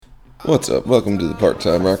What's up? Welcome to the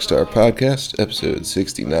Part-Time Rockstar Podcast, episode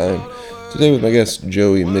 69. Today with my guest,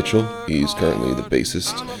 Joey Mitchell. He's currently the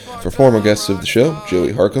bassist for former guests of the show,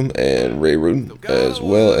 Joey Harcum and Ray Rudin, as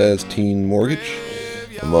well as Teen Mortgage,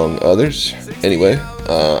 among others. Anyway,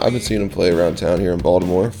 I've been seeing him play around town here in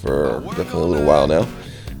Baltimore for definitely a little while now,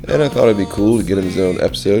 and I thought it'd be cool to get him his own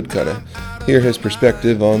episode, kind of hear his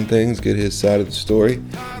perspective on things, get his side of the story.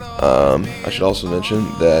 I should also mention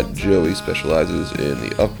that Joey specializes in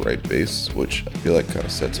the upright bass, which I feel like kind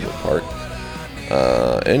of sets him apart.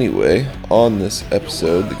 Anyway, on this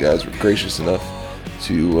episode, the guys were gracious enough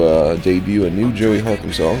to debut a new Joey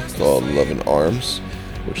Harcum song called Lovin' Arms,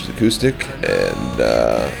 which is acoustic, and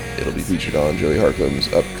it'll be featured on Joey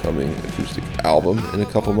Harcum's upcoming acoustic album in a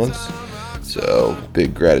couple months. So,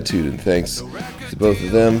 big gratitude and thanks to both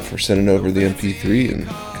of them for sending over the MP3 and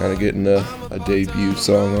kind of getting a debut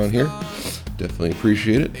song on here. Definitely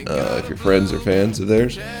appreciate it. If your friends are fans of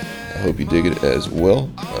theirs, I hope you dig it as well.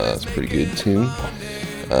 It's a pretty good tune.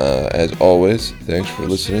 As always, thanks for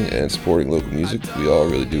listening and supporting local music. We all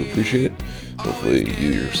really do appreciate it. Hopefully you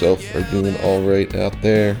yourself are doing all right out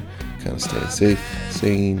there, kind of staying safe,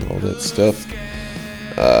 sane, all that stuff.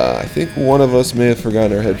 I think one of us may have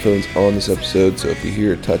forgotten our headphones on this episode, so if you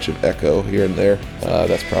hear a touch of echo here and there,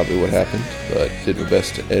 that's probably what happened, but did my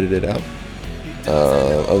best to edit it out.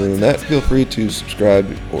 Other than that, feel free to subscribe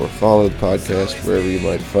or follow the podcast wherever you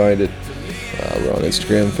might find it. We're on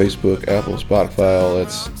Instagram, Facebook, Apple, Spotify, all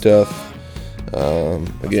that stuff.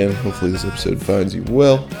 Again, hopefully this episode finds you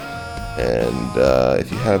well, and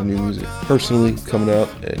if you have new music personally coming out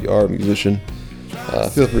and you are a musician,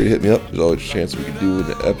 feel free to hit me up. There's always a chance we could do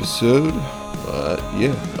an episode.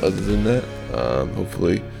 Yeah, other than that,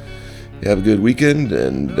 hopefully you have a good weekend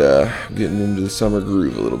and getting into the summer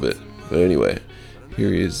groove a little bit. But anyway,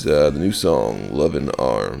 here is the new song, Lovin'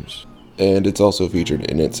 Arms. And it's also featured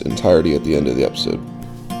in its entirety at the end of the episode.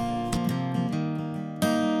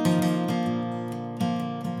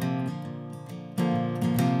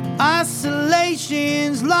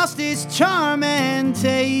 Isolation's lost its charm and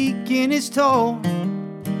taking its toll.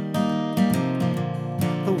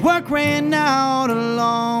 The work ran out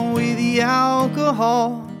along with the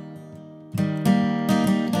alcohol.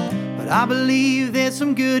 But I believe there's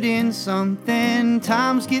some good in something.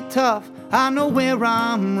 Times get tough, I know where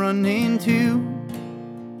I'm running to.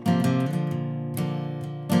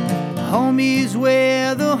 Home is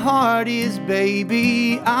where the heart is,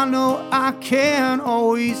 baby. I know I can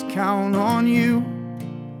always count on you.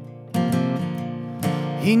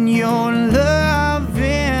 In your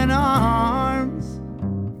loving arms,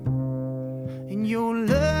 in your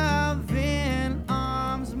loving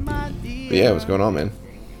arms, my dear. But yeah, what's going on, man?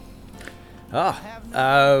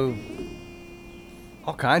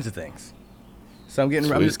 All kinds of things. So I'm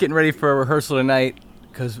just getting ready for a rehearsal tonight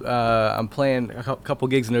because I'm playing a couple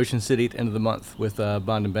gigs in Ocean City at the end of the month with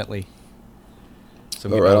Bond and Bentley. So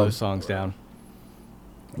I'm getting all those songs down.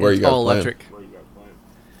 Where you got all playing? electric.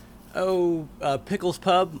 Pickles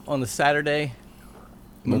Pub on the Saturday,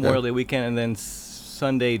 Memorial Day weekend, and then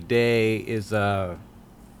Sunday day is Riptide.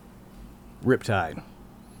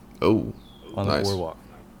 Oh, on nice. the boardwalk.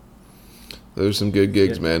 Those are some good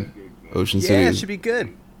gigs, man. Ocean City. Yeah, it should be good.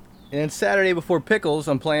 And then Saturday before Pickles,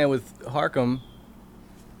 I'm playing with Harcum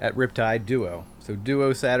at Riptide Duo. So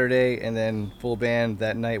Duo Saturday, and then full band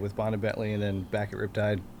that night with Bond and Bentley, and then back at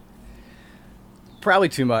Riptide. Probably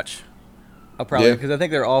too much. Because I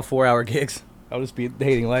think they're all 4-hour gigs. I'll just be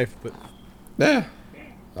hating life, but yeah,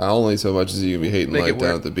 only so much as you can be hating Make life it down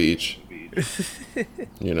work. at the beach.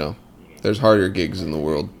 You know, there's harder gigs in the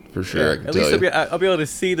world for sure. I can at tell least you. I'll be able to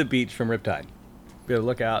see the beach from Riptide. Be able to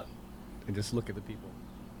look out and just look at the people.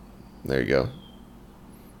 There you go.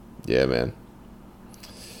 Yeah, man.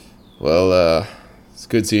 Well, it's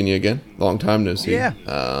good seeing you again. Long time no see. Yeah.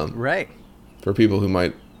 Right. For people who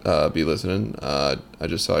might be listening, I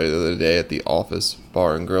just saw you the other day at the Office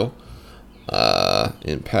Bar and Grill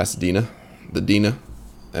in Pasadena, the Dina,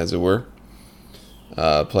 as it were,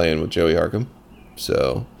 playing with Joey Harcum.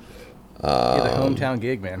 So, The hometown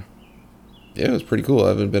gig, man. Yeah, it was pretty cool. I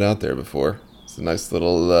haven't been out there before. It's a nice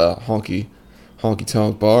little honky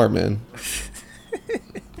tonk bar, man.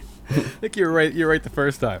 I think you're right. You're right the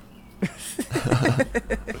first time.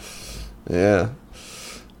 Yeah,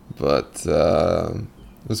 but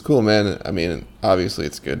it was cool, man. I mean, obviously,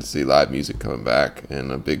 it's good to see live music coming back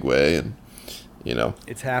in a big way, and you know,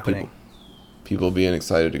 It's happening. people being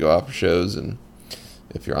excited to go out for shows. And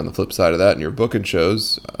if you're on the flip side of that and you're booking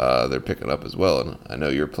shows, they're picking up as well. And I know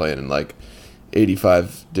you're playing in like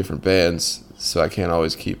 85 different bands, so I can't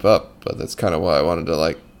always keep up. But that's kind of why I wanted to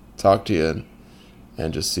like talk to you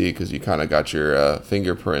and just see, because you kind of got your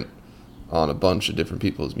fingerprint on a bunch of different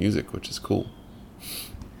people's music, which is cool.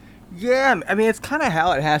 Yeah, I mean, it's kind of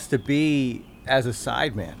how it has to be as a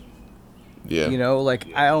sideman. Yeah. You know, like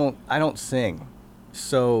I don't sing,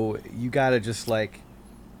 so you gotta just like,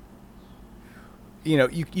 you know,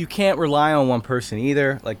 you can't rely on one person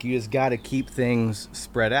either. Like you just gotta keep things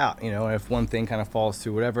spread out. You know, and if one thing kind of falls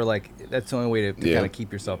through, whatever, like that's the only way to kind of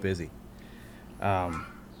keep yourself busy, and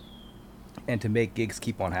to make gigs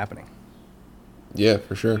keep on happening. Yeah,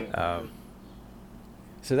 for sure.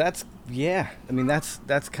 So that's I mean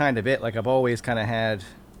that's kind of it. Like I've always kind of had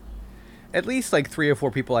at least like 3 or 4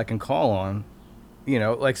 people I can call on, you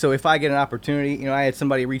know, like, so if I get an opportunity, you know, I had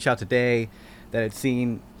somebody reach out today that had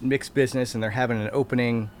seen Mixed Business and they're having an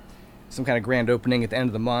opening, some kind of grand opening at the end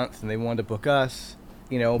of the month, and they wanted to book us,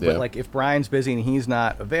 you know, but like if Brian's busy and he's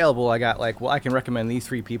not available, I got like, well, I can recommend these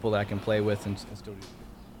 3 people that I can play with and still do.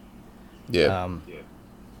 Yeah.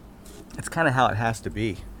 It's kind of how it has to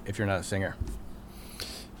be if you're not a singer.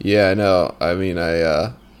 Yeah, I know. I mean,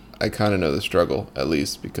 I kind of know the struggle, at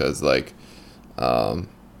least, because like,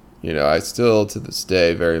 you know, I still to this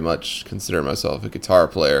day very much consider myself a guitar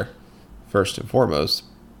player first and foremost.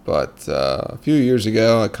 But a few years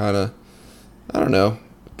ago, I don't know,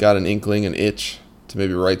 got an inkling, an itch to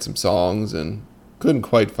maybe write some songs, and couldn't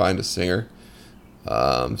quite find a singer. So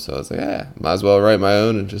I was like, might as well write my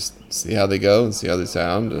own and just see how they go and see how they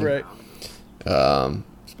sound. And, Right.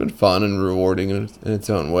 It's been fun and rewarding in its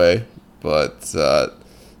own way, but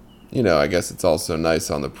you know, I guess it's also nice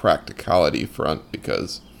on the practicality front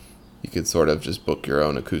because you could sort of just book your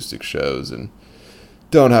own acoustic shows and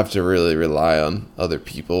don't have to really rely on other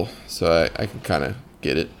people. So I can kind of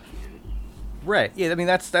get it. Right. Yeah. I mean,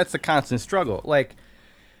 that's a constant struggle. Like,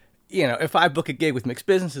 you know, if I book a gig with Mixed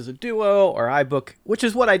Business as a duo, or I book, which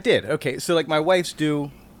is what I did. Okay. So like my wife's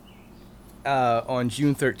due on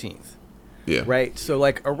June 13th. Yeah. Right. So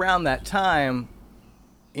like around that time,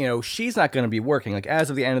 you know, she's not going to be working. Like as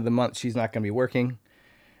of the end of the month, she's not going to be working.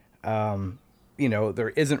 You know, there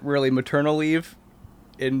isn't really maternal leave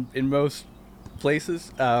in most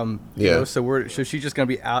places. You know, so she's just going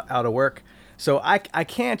to be out of work. So I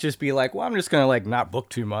can't just be like, well, I'm just going to like not book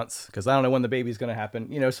 2 months because I don't know when the baby's going to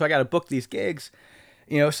happen. You know, so I got to book these gigs.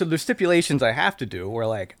 You know, so there's stipulations I have to do where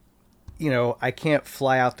like, you know, I can't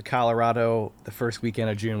fly out to Colorado the first weekend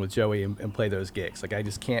of June with Joey and play those gigs. Like I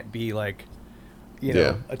just can't be like, you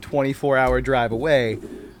know, a 24-hour drive away.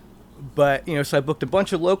 But, you know, so I booked a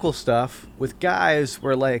bunch of local stuff with guys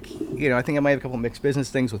where like, you know, I think I might have a couple Mixed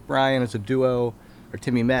Business things with Brian as a duo or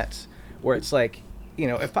Timmy Metz, where it's like, you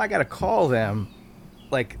know, if I got to call them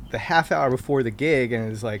like the half hour before the gig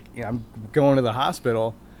and it's like, you know, I'm going to the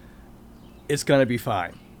hospital, it's going to be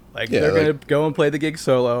fine. Like they're going to go and play the gig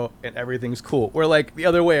solo and everything's cool. Where like the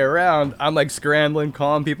other way around, I'm like scrambling,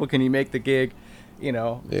 calling people, can you make the gig? You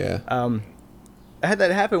know? Yeah. I had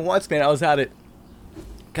that happen once, man. I was out at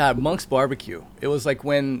Monk's Barbecue. It was like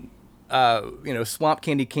when, you know, Swamp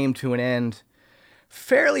Candy came to an end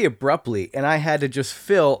fairly abruptly, and I had to just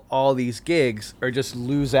fill all these gigs or just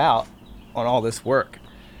lose out on all this work.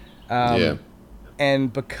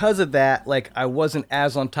 And because of that, like I wasn't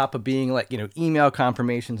as on top of being like, you know, email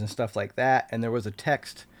confirmations and stuff like that. And there was a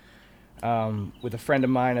text with a friend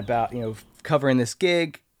of mine about, you know, covering this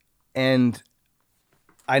gig, and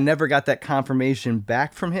I never got that confirmation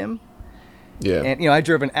back from him. Yeah. And, you know, I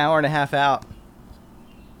drove an hour and a half out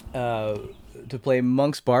to play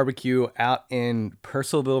Monk's Barbecue out in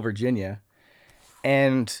Purcellville, Virginia.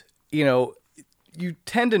 And, you know, you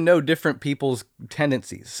tend to know different people's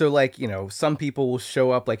tendencies. So, like, you know, some people will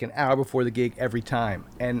show up like an hour before the gig every time.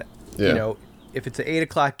 And, you know, if it's an 8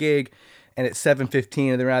 o'clock gig and it's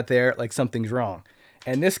 7:15 and they're not there, like something's wrong.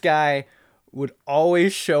 And this guy would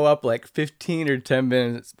always show up like 15 or 10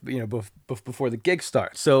 minutes, you know, before the gig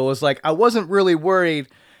starts. So it was like, I wasn't really worried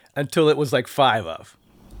until it was like 5 of.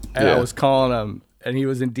 And I was calling him, and he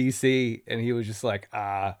was in DC, and he was just like,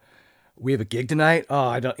 we have a gig tonight? Oh,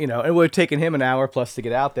 I don't, you know, it would have taken him an hour plus to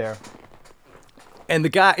get out there. And the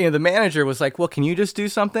guy, you know, the manager was like, well, can you just do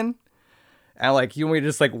something? And like, you want me to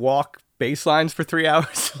just like walk bass lines for 3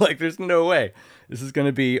 hours? Like, there's no way. This is going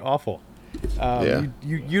to be awful.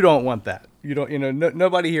 You don't want that. You don't, you know,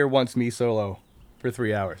 nobody here wants me solo for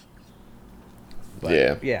 3 hours.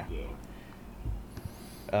 But, yeah.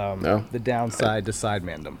 No. The downside to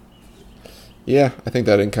sidemandom. Yeah, I think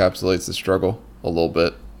that encapsulates the struggle a little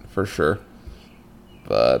bit, for sure.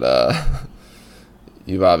 But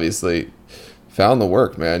you've obviously found the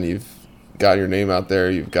work, man. You've got your name out there.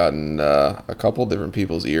 You've gotten a couple different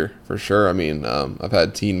people's ear, for sure. I mean, I've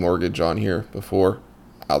had Teen Mortgage on here before,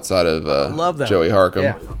 outside of love them. Joey Harcum.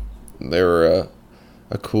 Yeah. They were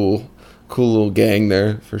a cool little gang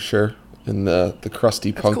there, for sure. in the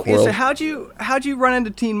crusty That's punk cool. Yeah, world. so how'd you run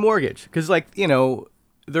into Teen Mortgage? Because like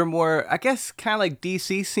they're more, I guess, kind of like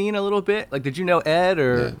DC scene a little bit. Like, did you know Ed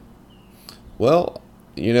or? Yeah. Well,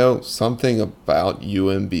 something about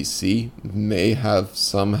UMBC may have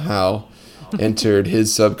somehow entered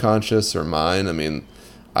his subconscious or mine. I mean,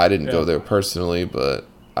 I didn't go there personally, but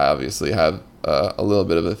I obviously have a little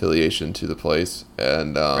bit of affiliation to the place.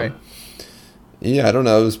 And Right. yeah, I don't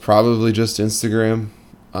know. It was probably just Instagram.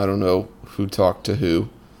 I don't know who talked to who.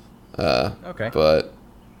 Okay. But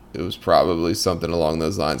it was probably something along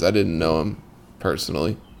those lines. I didn't know him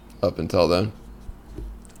personally up until then.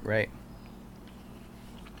 Right.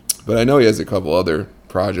 But I know he has a couple other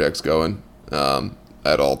projects going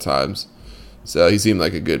at all times. So he seemed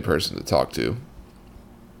like a good person to talk to.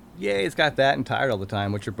 Yeah, he's got that and Tired All the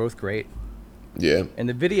Time, which are both great. Yeah. And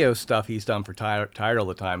the video stuff he's done for Tired All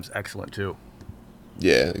the Time is excellent too.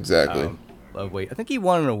 Yeah, exactly. I think he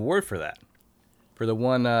won an award for that. For the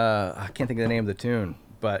one, I can't think of the name of the tune.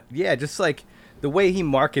 But yeah, just like the way he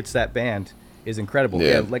markets that band is incredible.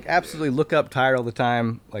 Yeah. Like absolutely look up Tired All the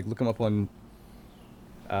Time. Like look him up on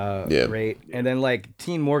Great. And then like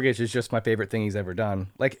Teen Mortgage is just my favorite thing he's ever done.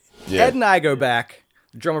 Like Ed and I go back,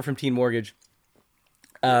 drummer from Teen Mortgage,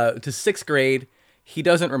 to 6th grade. He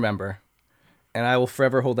doesn't remember, and I will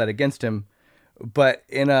forever hold that against him. But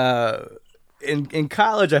in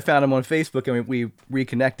college, I found him on Facebook, and we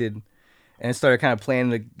reconnected and started kind of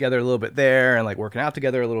playing together a little bit there and like working out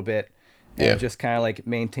together a little bit. And just kind of like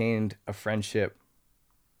maintained a friendship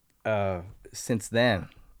since then.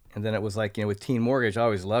 And then it was like, with Teen Mortgage, I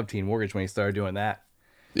always loved Teen Mortgage when he started doing that.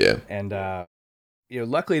 Yeah. And,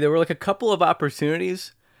 luckily there were like a couple of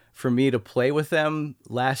opportunities for me to play with them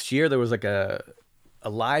last year. There was like a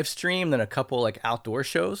live stream, then a couple like outdoor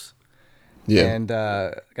shows. Yeah. And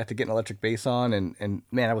got to get an electric bass on, and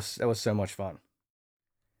man, that was so much fun.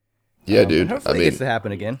 Yeah, dude. Hopefully it gets to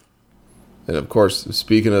happen again. And of course,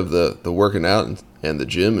 speaking of the working out and the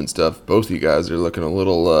gym and stuff, both of you guys are looking a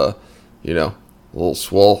little, a little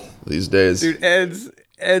swole these days. Dude,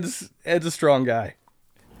 Ed's a strong guy.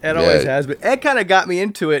 Ed always has, but Ed kind of got me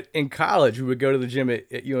into it in college. We would go to the gym at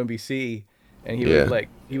UMBC, and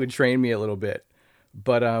he would train me a little bit.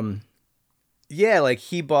 But like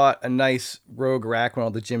he bought a nice Rogue rack when all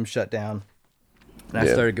the gyms shut down, and I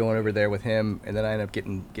started going over there with him, and then I ended up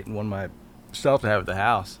getting one myself to have at the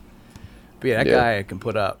house. But yeah, that guy can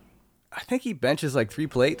put up. I think he benches like 3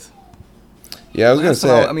 plates. Yeah, I was gonna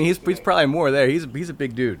say. I mean, he's probably more there. He's a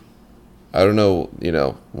big dude. I don't know,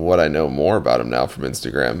 what I know more about him now from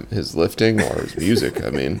Instagram, his lifting or his music. I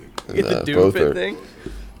mean, The Doom Fit thing.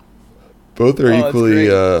 Both are equally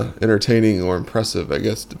entertaining or impressive, I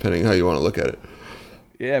guess, depending how you want to look at it.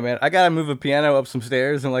 Yeah, man. I got to move a piano up some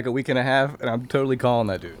stairs in like a week and a half, and I'm totally calling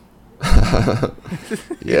that dude.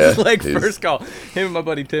 Yeah. It's like first call. Him and my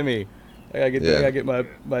buddy Timmy. I gotta get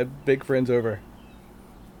my big friends over.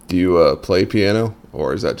 Do you play piano,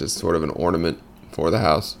 or is that just sort of an ornament for the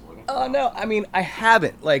house? No, I mean, I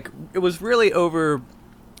haven't. Like, it was really over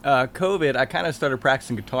COVID, I kind of started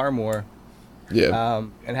practicing guitar more. Yeah.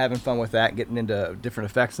 And having fun with that, getting into different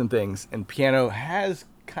effects and things. And piano has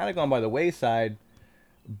kind of gone by the wayside,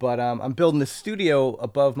 but I'm building this studio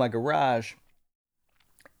above my garage,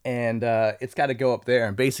 and it's got to go up there.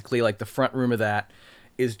 And basically, like, the front room of that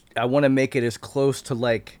is, I want to make it as close to,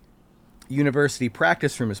 like, university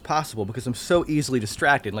practice room as possible, because I'm so easily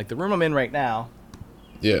distracted. Like, the room I'm in right now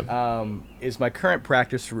is my current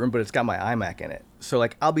practice room, but it's got my iMac in it. So,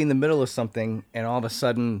 like, I'll be in the middle of something, and all of a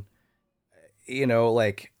sudden,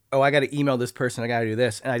 like, oh, I got to email this person, I got to do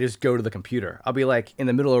this, and I just go to the computer. I'll be, like, in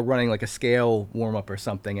the middle of running, like, a scale warm-up or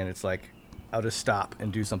something, and it's like, I'll just stop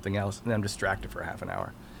and do something else, and then I'm distracted for half an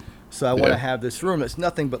hour. So I want to have this room that's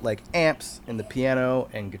nothing but, like, amps and the piano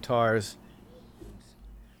and guitars.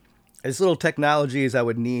 As little technologies I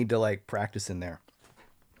would need to, like, practice in there.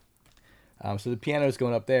 So the piano's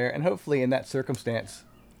going up there, and hopefully in that circumstance,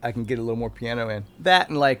 I can get a little more piano in. That,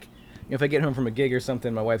 and, like, if I get home from a gig or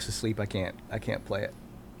something, my wife's asleep, I can't play it.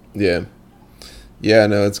 Yeah. Yeah,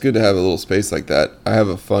 no, it's good to have a little space like that. I have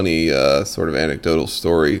a funny sort of anecdotal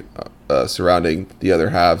story surrounding the other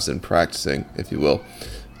halves and practicing, if you will.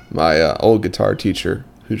 My old guitar teacher,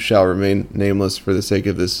 who shall remain nameless for the sake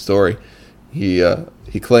of this story, he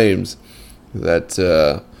claims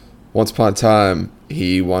that once upon a time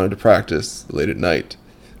he wanted to practice late at night,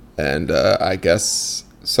 and I guess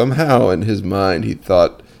somehow in his mind he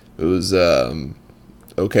thought it was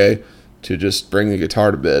okay to just bring the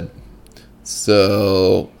guitar to bed.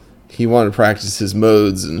 So he wanted to practice his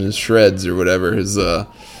modes and his shreds or whatever, his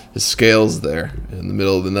scales there in the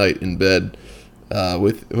middle of the night in bed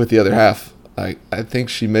with the other half I think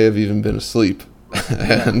she may have even been asleep,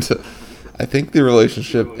 and I think the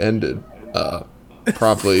relationship ended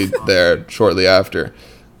promptly there shortly after.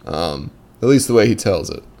 At least the way he tells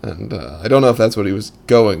it, and I don't know if that's what he was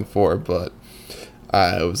going for, but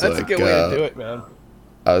I was That's like, a good way to do it, man.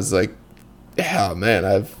 I was like, yeah, man,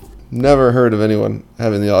 I've never heard of anyone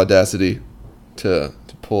having the audacity to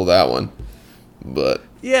pull that one, but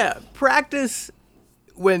Yeah, practice,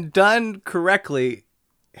 when done correctly,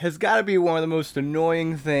 has got to be one of the most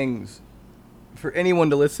annoying things for anyone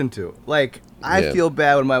to listen to. Like, I Yeah. feel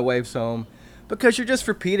bad when my wife's home because you're just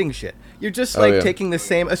repeating shit. You're just Oh, like yeah. taking the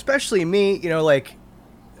same, especially me, like,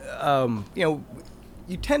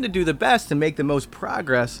 you tend to do the best and make the most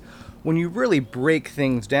progress when you really break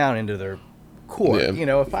things down into their core.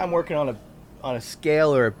 Yeah. If I'm working on a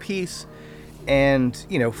scale or a piece, and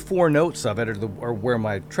 4 notes of it are where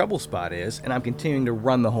my treble spot is, and I'm continuing to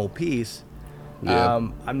run the whole piece, Yeah.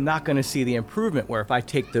 I'm not going to see the improvement where if I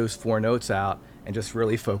take those 4 notes out and just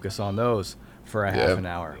really focus on those for a half Yeah. an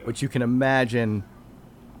hour, which you can imagine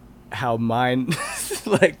how mind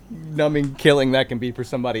like numbing, killing that can be for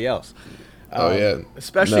somebody else. Oh yeah.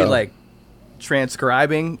 Especially No. like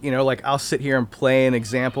transcribing, like I'll sit here and play an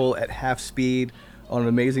example at half speed on an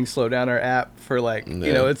Amazing Slowdowner app for like,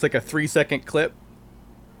 Yeah. it's like a 3-second clip.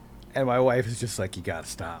 And my wife is just like, you gotta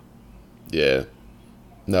stop. Yeah.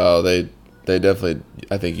 No, they definitely,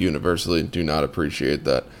 I think, universally do not appreciate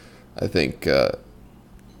that. I think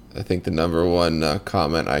the number one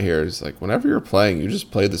comment I hear is like, whenever you're playing, you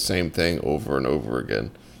just play the same thing over and over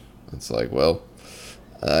again. It's like, well,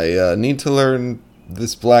 I need to learn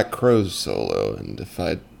this Black Crowes solo, and if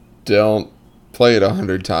I don't play it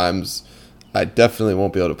 100 times, I definitely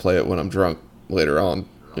won't be able to play it when I'm drunk later on,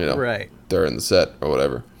 Right. during the set or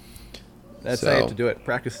whatever. That's how you have So- to do it.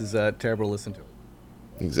 Practice is terrible to listen to.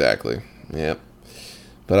 Exactly. Yeah.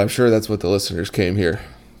 But I'm sure that's what the listeners came here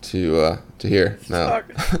to hear. No,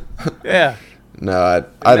 Yeah. no,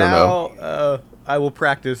 I don't know. Now, I will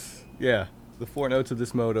practice, the 4 notes of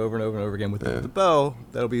this mode over and over and over again with the bow.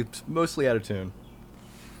 That'll be mostly out of tune.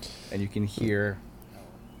 And you can hear.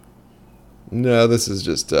 No, this is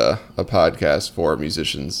just a podcast for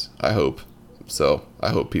musicians, I hope. So I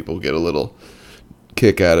hope people get a little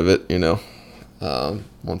kick out of it,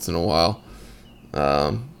 once in a while.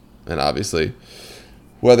 And obviously,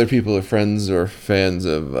 whether people are friends or fans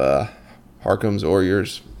of Harkham's or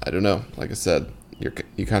yours, I don't know. Like I said,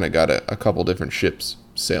 you kind of got a couple different ships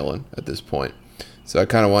sailing at this point. So I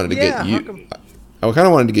kind of wanted to get you. Harkham. I kind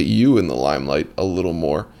of wanted to get you in the limelight a little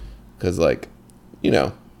more, because I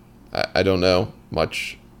don't know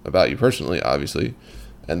much about you personally, obviously,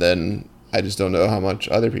 and then I just don't know how much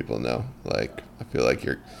other people know. Like, I feel like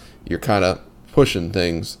you're kind of pushing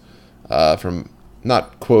things from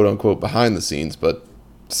not quote unquote behind the scenes, but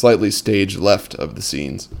slightly stage left of the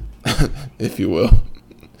scenes, if you will.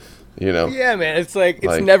 Yeah, man. It's like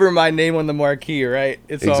Like- never my name on the marquee, right?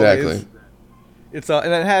 It's Exactly. always.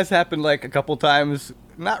 And it has happened like a couple times,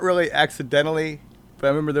 not really accidentally, but I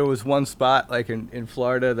remember there was one spot like in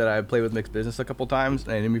Florida that I played with Mixed Business a couple times,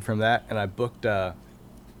 and they knew me from that, and I booked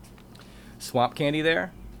Swamp Candy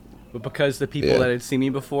there, but because the people Yeah. that had seen me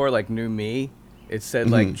before like knew me, it said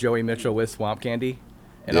like Joey Mitchell with Swamp Candy,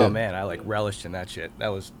 and Yeah. oh man, I like relished in that shit. That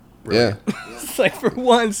was Yeah. brilliant. It's like for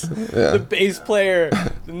once, Yeah. the bass player,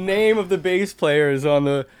 the name of the bass player is on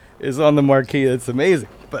the marquee. That's amazing.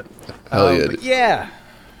 But Hell yeah. but yeah.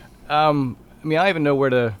 I mean, I don't even know where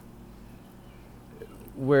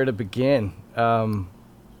to begin Well,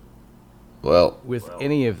 with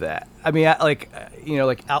any of that. I mean, like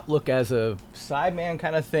Outlook as a sideman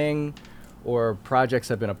kind of thing, or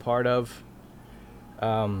projects I've been a part of.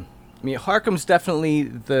 I mean, Harkham's definitely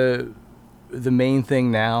the main thing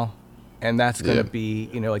now, and that's gonna Yeah. be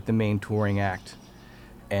like the main touring act,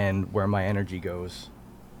 and where my energy goes.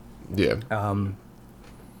 yeah.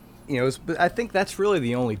 But I think that's really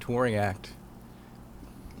the only touring act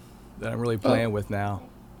that I'm really playing with now.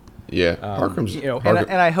 Yeah. Harkham's.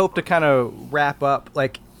 And I hope to kind of wrap up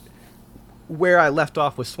like where I left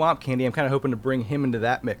off with Swamp Candy. I'm kind of hoping to bring him into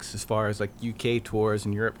that mix as far as like UK tours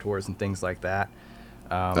and Europe tours and things like that.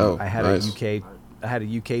 I had nice. a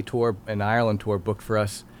UK tour, an Ireland tour booked for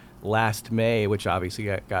us last May, which obviously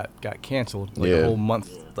got canceled. Like Yeah. a whole month,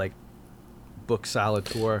 like book solid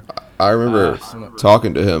tour. I remember so-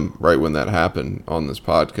 talking to him right when that happened on this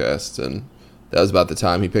podcast, and that was about the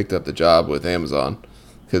time he picked up the job with Amazon,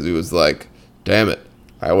 because he was like, damn it,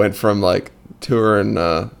 I went from like touring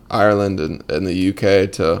Ireland and the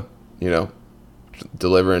UK to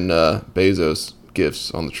delivering Bezos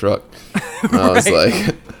gifts on the truck. And I was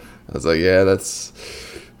like, yeah, that's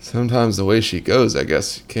sometimes the way she goes, I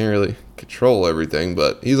guess, you can't really control everything,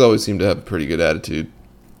 but he's always seemed to have a pretty good attitude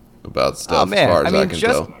about stuff, Oh man, as far as I, mean, can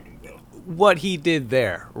just tell. what he did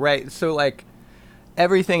there, right? So like,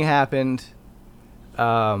 everything happened.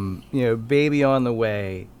 Baby on the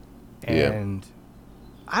way, and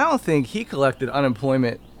I don't think he collected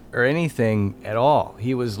unemployment or anything at all.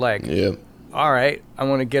 He was like, Yeah. all right, I'm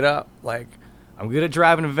going to get up. Like, I'm good at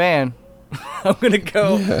driving a van. I'm going to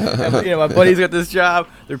go. And, my buddy's got this job.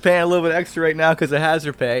 They're paying a little bit extra right now because of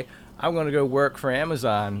hazard pay. I'm going to go work for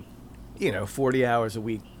Amazon, 40 hours a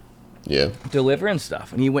week Yeah. delivering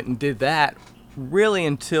stuff. And he went and did that really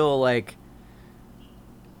until, like,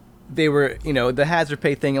 they were, the hazard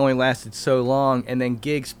pay thing only lasted so long. And then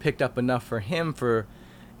gigs picked up enough for him for,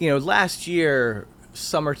 last year,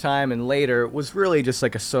 summertime and later was really just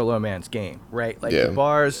like a solo man's game, right? Like the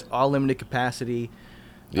bars, all limited capacity.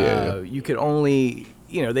 You could only,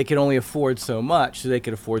 they could only afford so much, so they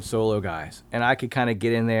could afford solo guys. And I could kind of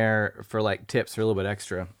get in there for like tips or a little bit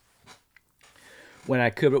extra when I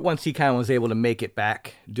could. But once he kind of was able to make it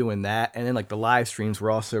back doing that, and then like the live streams were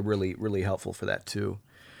also really, really helpful for that too.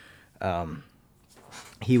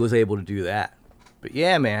 He was able to do that. But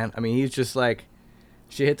yeah, man, I mean, he's just like,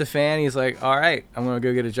 she hit the fan. He's like, all right, I'm going to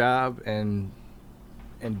go get a job and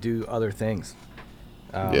do other things.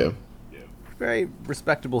 Very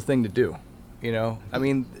respectable thing to do, I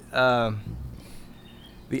mean,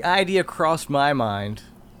 the idea crossed my mind,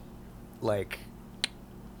 like,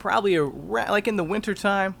 probably like in the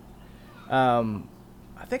wintertime.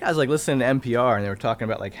 I think I was like listening to NPR and they were talking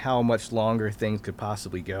about like how much longer things could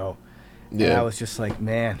possibly go. Yeah. And I was just like,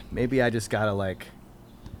 man, maybe I just got to like,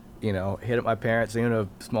 hit up my parents. They own a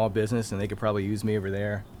small business and they could probably use me over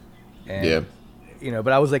there. And,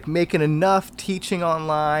 but I was like making enough teaching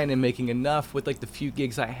online and making enough with like the few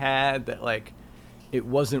gigs I had that like it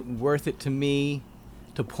wasn't worth it to me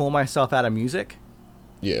to pull myself out of music.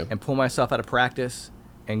 Yeah. And pull myself out of practice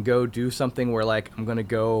and go do something where like I'm going to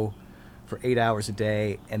go for 8 hours a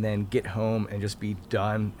day and then get home and just be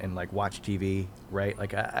done and like watch TV, right?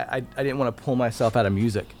 Like I didn't want to pull myself out of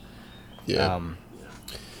music. Yeah.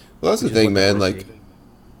 Well, that's the thing, man. Like,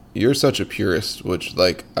 you're such a purist, which,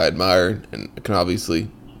 like, I admire and can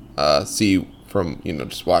obviously see from,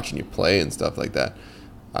 just watching you play and stuff like that.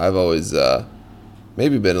 I've always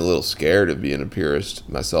maybe been a little scared of being a purist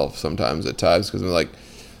myself sometimes at times because I'm like,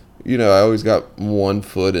 I always got one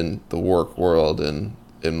foot in the work world and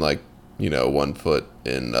like, one foot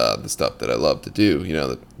in the stuff that I love to do,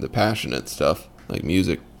 the passionate stuff, like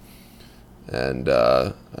music. And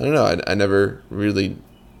I don't know, I never really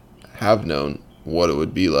have known what it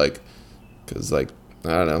would be like because like I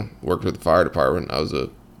don't know, worked with the fire department. I was a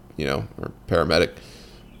or paramedic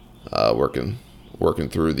working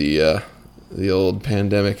through the old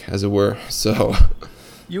pandemic, as it were. So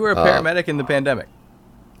you were a paramedic in the pandemic.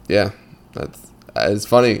 Yeah, it's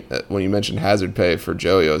funny that when you mentioned hazard pay for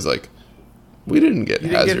Joey, I was like, we didn't get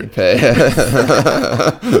hazard pay.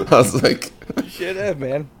 I was like, shit up,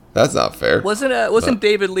 man. That's not fair. Wasn't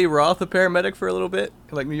David Lee Roth a paramedic for a little bit,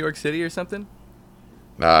 like New York City or something?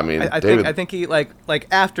 Nah, I mean, I think he like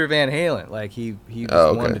after Van Halen, like he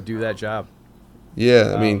just wanted to do that job.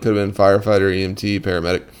 Yeah, I mean, could have been firefighter, EMT,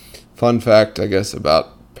 paramedic. Fun fact, I guess,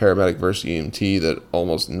 about paramedic versus EMT that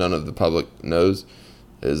almost none of the public knows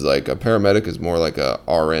is like a paramedic is more like a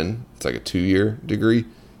RN. It's like a 2-year degree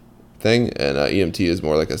thing, and EMT is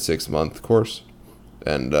more like a 6-month course.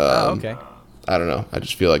 And okay. I don't know. I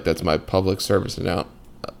just feel like that's my public service thing.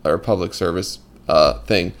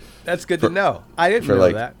 That's good to know. I didn't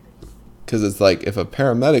know that. Because it's like if a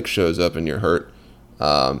paramedic shows up and you're hurt,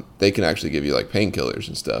 they can actually give you like painkillers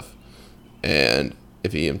and stuff. And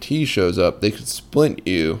if EMT shows up, they could splint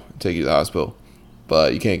you and take you to the hospital,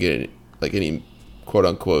 but you can't get any quote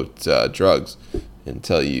unquote drugs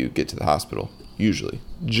until you get to the hospital. Usually,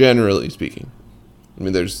 generally speaking. I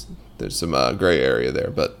mean, there's some gray area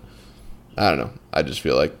there, but I don't know. I just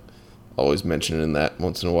feel like always mentioning that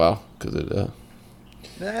once in a while because it.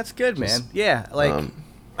 That's good, man. Yeah, like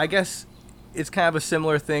I guess it's kind of a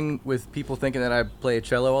similar thing with people thinking that I play a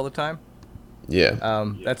cello all the time. Yeah.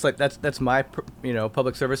 That's my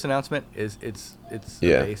public service announcement is it's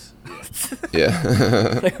yeah. a bass.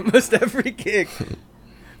 Yeah. Like almost every gig.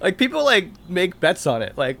 Like people like make bets on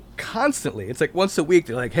it like constantly. It's like once a week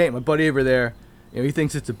they're like, "Hey, my buddy over there, he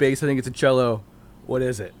thinks it's a bass. I think it's a cello. What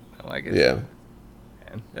is it?" I'm like, yeah.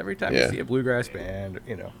 And every time you see a bluegrass band,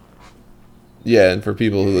 Yeah, and for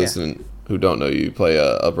people who listen who don't know, you play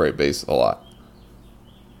upright bass a lot.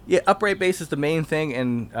 Yeah, upright bass is the main thing,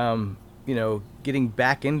 and getting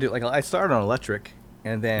back into like I started on electric,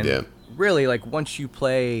 and then really like once you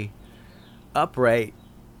play upright,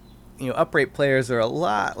 upright players are a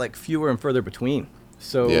lot like fewer and further between.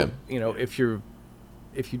 So Yeah. if you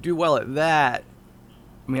do well at that,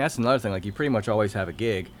 I mean, that's another thing. Like, you pretty much always have a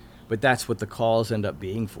gig, but that's what the calls end up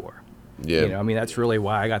being for. Yeah. I mean, that's really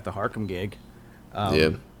why I got the Harkham gig.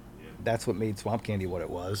 Yeah. That's what made Swamp Candy what it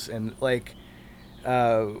was. And like,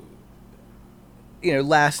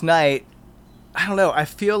 last night, I don't know. I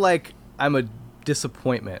feel like I'm a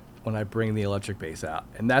disappointment when I bring the electric bass out,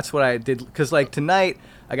 and that's what I did. Because like tonight,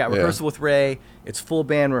 I got rehearsal with Ray. It's full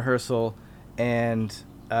band rehearsal, and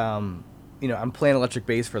I'm playing electric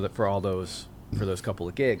bass for all those couple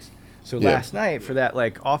of gigs. So last night for that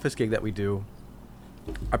like office gig that we do,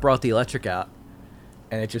 I brought the electric out,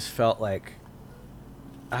 and it just felt like,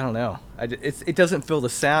 I don't know. It doesn't feel the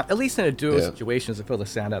sound, at least in a duo situation, doesn't feel the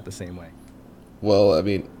sound out the same way. Well, I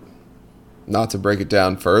mean, not to break it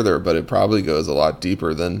down further, but it probably goes a lot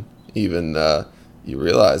deeper than even you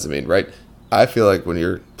realize. I mean, right? I feel like when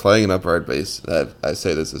you're playing an upright bass, I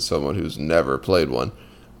say this as someone who's never played one,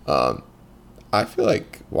 I feel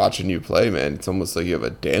like watching you play, man, it's almost like you have a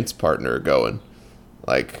dance partner going.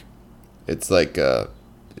 Like, it's like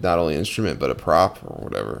not only an instrument, but a prop or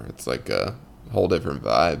whatever. It's like a whole different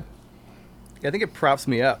vibe. Yeah, I think it props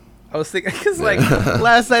me up. I was thinking, because like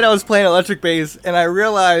last night I was playing electric bass, and I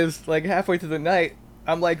realized like halfway through the night,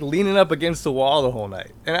 I'm like leaning up against the wall the whole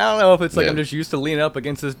night. And I don't know if it's like I'm just used to leaning up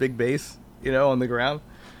against this big bass, on the ground.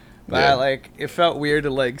 But it felt weird to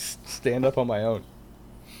like stand up on my own.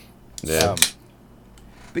 Yeah.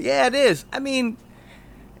 But yeah, it is. I mean,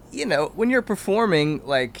 when you're performing,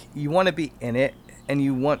 like, you want to be in it, and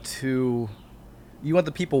you want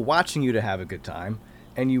the people watching you to have a good time,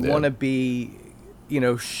 and you want to be,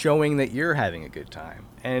 showing that you're having a good time.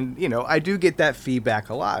 And, I do get that feedback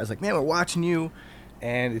a lot. It's like, man, we're watching you,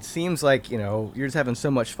 and it seems like, you're just having so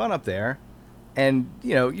much fun up there. And,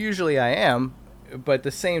 usually I am, but at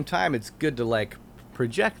the same time, it's good to, like,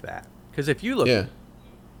 project that. Because if you look... Yeah.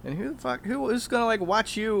 And who is gonna like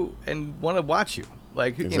watch you and want to watch you?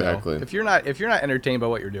 Like, exactly. If you're not entertained by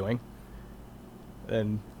what you're doing,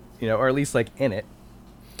 then or at least like in it.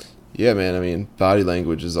 Yeah, man. I mean, body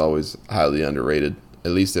language is always highly underrated.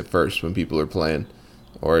 At least at first, when people are playing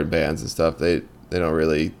or in bands and stuff, they don't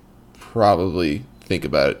really probably think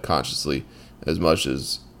about it consciously as much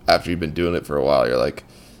as after you've been doing it for a while. You're like,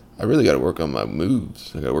 I really got to work on my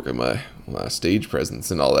moves. I got to work on my stage presence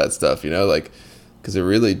and all that stuff. Like. Because it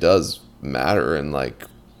really does matter, and like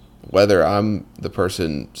whether I'm the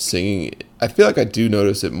person singing, I feel like I do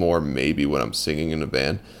notice it more maybe when I'm singing in a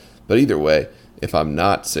band. But either way, if I'm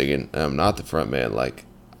not singing and I'm not the front man, like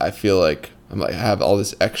I feel like I have all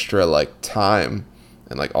this extra like time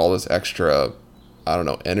and like all this extra, I don't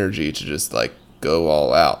know, energy to just like go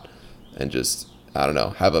all out and just, I don't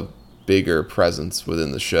know, have a bigger presence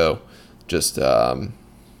within the show. Just I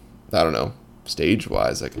don't know, stage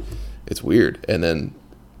wise, like. It's weird. And then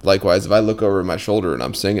likewise, if I look over my shoulder and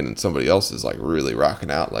I'm singing and somebody else is like really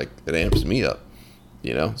rocking out, like it amps me up,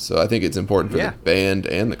 So I think it's important for the band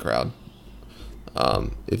and the crowd,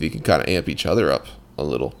 if you can kind of amp each other up a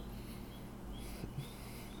little.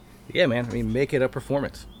 Yeah, man. I mean, make it a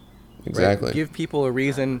performance. Exactly. Right? Give people a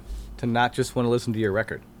reason to not just want to listen to your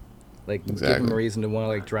record. Like, give them a reason to want to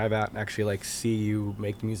like drive out and actually like see you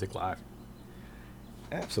make music live.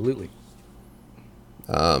 Absolutely.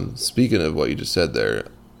 Speaking of what you just said there,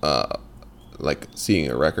 like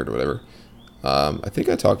seeing a record or whatever, I think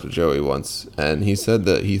I talked to Joey once, and he said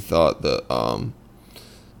that he thought that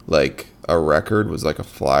like a record was like a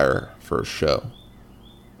flyer for a show.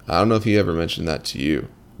 I don't know if he ever mentioned that to you,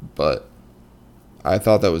 but I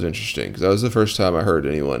thought that was interesting because that was the first time I heard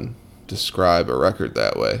anyone describe a record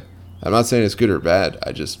that way. I'm not saying it's good or bad.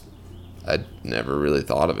 I'd never really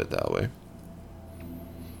thought of it that way.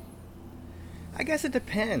 I guess it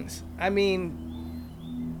depends. I mean,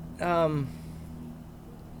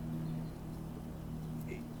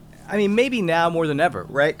 maybe now more than ever,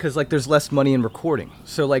 right? Because like there's less money in recording.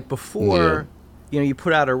 So like before, you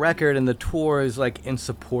put out a record and the tour is like in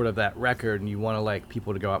support of that record, and you want to like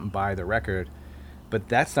people to go out and buy the record, but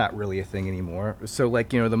that's not really a thing anymore. So like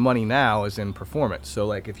the money now is in performance. So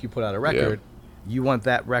like if you put out a record. Yeah. You want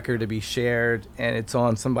that record to be shared, and it's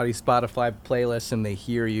on somebody's Spotify playlist, and they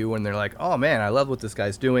hear you, and they're like, "Oh man, I love what this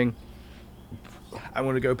guy's doing. I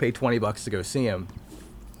want to go pay $20 to go see him."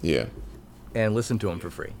 Yeah. And listen to him for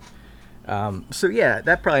free. So yeah,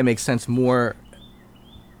 that probably makes sense more.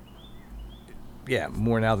 Yeah,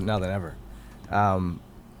 more now than ever. I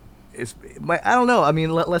don't know. I mean,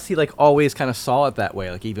 unless he like always kind of saw it that way,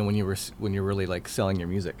 like even when you're really like selling your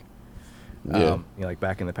music. Like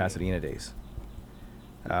back in the Pasadena days.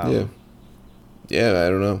 Yeah, I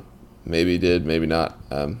don't know. Maybe he did, maybe not.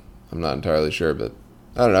 I'm not entirely sure, but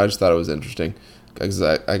I don't know. I just thought it was interesting because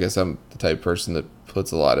I guess I'm the type of person that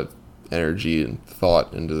puts a lot of energy and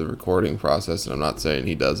thought into the recording process, and I'm not saying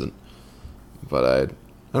he doesn't, but I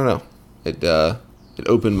don't know. It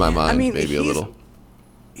opened my mind maybe a little.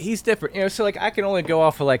 He's different, you know. So like I can only go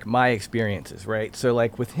off of like my experiences, right? So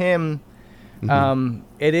like with him,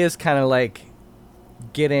 it is kind of like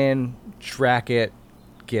get in, track it,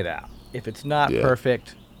 get out. If it's not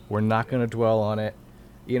perfect, we're not going to dwell on it,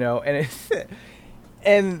 you know. And it's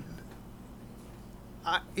and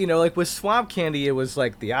you know, like with Swamp Candy, it was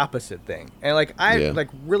like the opposite thing. And like I like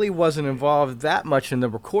really wasn't involved that much in the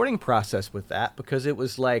recording process with that because it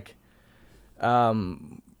was like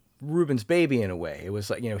Ruben's baby in a way. It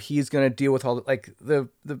was like, you know, he's going to deal with all like the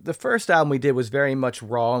first album we did was very much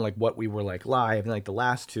raw and like what we were like live, and like the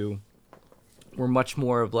last two were much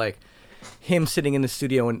more of like him sitting in the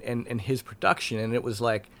studio and his production. And it was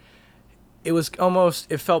like, it was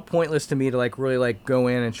almost, it felt pointless to me to like really like go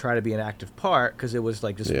in and try to be an active part because it was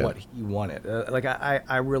like just what he wanted. Like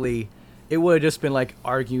I really, it would have just been like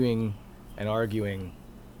arguing.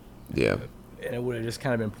 Yeah. And it would have just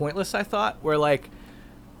kind of been pointless, I thought, where like,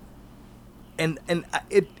 and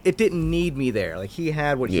it didn't need me there. Like he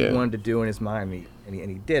had what he wanted to do in his mind, and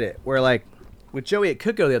he did it. Where like with Joey, it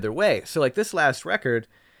could go the other way. So like this last record,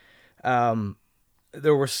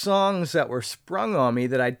 there were songs that were sprung on me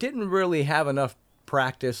that I didn't really have enough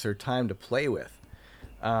practice or time to play with.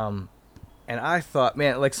 And I thought,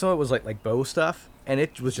 man, like some of it was like Bo stuff, and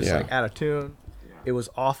it was just like out of tune. It was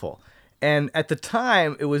awful. And at the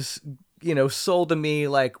time, it was, you know, sold to me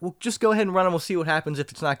like, well, just go ahead and run them. We'll see what happens.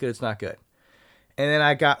 If it's not good, it's not good. And then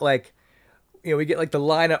I got like, you know, we get like the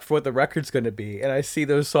lineup for what the record's going to be, and I see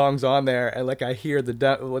those songs on there, and like I hear the,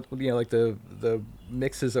 you know, like the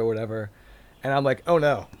mixes or whatever, and I'm like, oh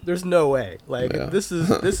no, there's no way. Like this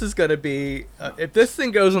is going to be, if this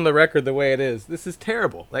thing goes on the record the way it is, this is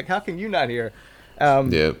terrible. Like how can you not hear?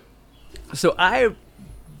 So I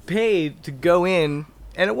paid to go in,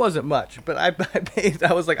 and it wasn't much, but I paid.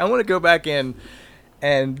 I was like, I want to go back in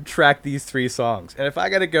and track these 3 songs, and if I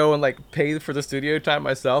got to go and like pay for the studio time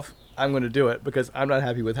myself, I'm going to do it because I'm not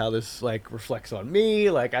happy with how this like reflects on me.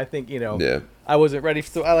 Like I think, you know, I wasn't ready,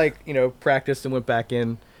 so I like, you know, practiced and went back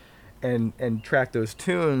in and tracked those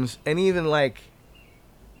tunes, and even like,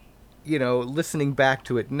 you know, listening back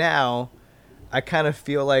to it now, I kind of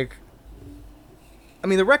feel like, I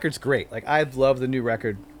mean, the record's great. Like I love the new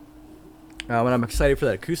record. And I'm excited for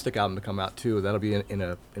that acoustic album to come out too. That'll be in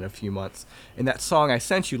a few months. And that song I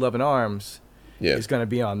sent you, "Love in Arms," is going to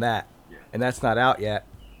be on that, and that's not out yet.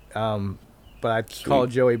 But I called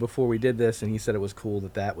Joey before we did this, and he said it was cool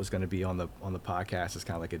that was going to be on the podcast. It's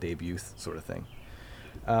kind of like a debut sort of thing.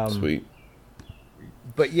 Sweet.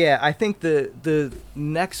 But yeah, I think the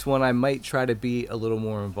next one I might try to be a little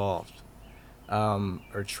more involved,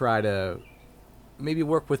 or try to maybe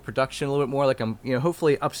work with production a little bit more. Like I'm, you know,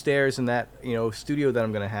 hopefully upstairs in that, you know, studio that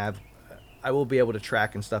I'm going to have, I will be able to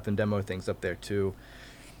track and stuff and demo things up there too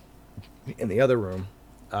in the other room.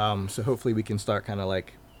 So hopefully we can start kind of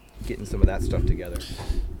like getting some of that stuff together.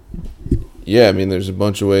 Yeah, I mean, there's a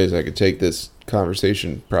bunch of ways I could take this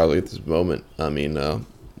conversation probably at this moment. I mean,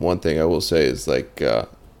 one thing I will say is like,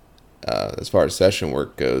 as far as session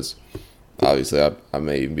work goes, obviously, I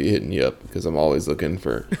may even be hitting you up because I'm always looking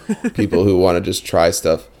for people who want to just try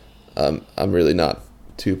stuff. I'm really not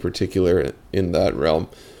too particular in that realm,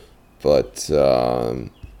 but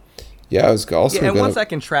yeah, I was also and once I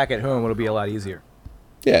can track at home, it'll be a lot easier.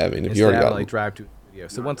 Yeah, I mean, if you already got like drive to video,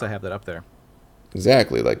 so once I have that up there,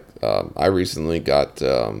 exactly. Like I recently got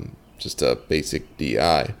just a basic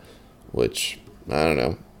DI, which I don't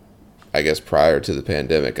know. I guess prior to the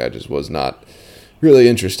pandemic, I just was not really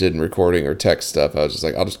interested in recording or tech stuff. I was just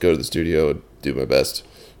like, I'll just go to the studio and do my best.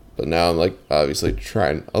 But now I'm like obviously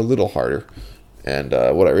trying a little harder. And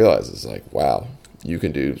what I realized is like, wow, you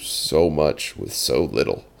can do so much with so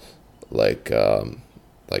little. Like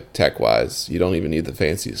tech wise, you don't even need the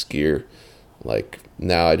fanciest gear. Like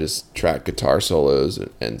now I just track guitar solos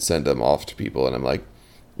and send them off to people. And I'm like,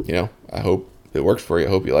 you know, I hope it works for you. I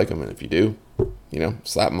hope you like them. And if you do, you know,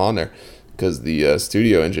 slap them on there. Because the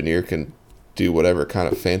studio engineer can do whatever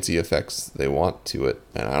kind of fancy effects they want to it,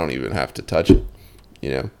 and I don't even have to touch it, you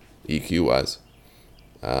know, EQ wise.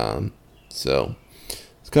 So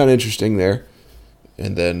it's kind of interesting there.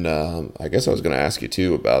 And then I guess I was going to ask you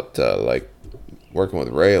too about like working with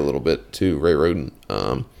Ray a little bit too, Ray Roden,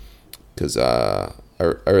 because I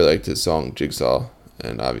really liked his song Jigsaw,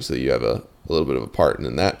 and obviously you have a little bit of a part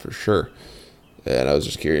in that for sure. And I was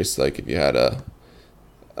just curious, like if you had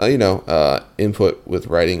input with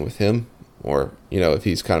writing with him, or, you know, if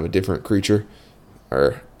he's kind of a different creature,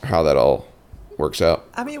 or how that all works out.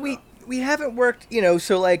 I mean, we haven't worked,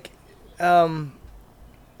 so like, Harkham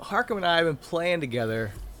and I have been playing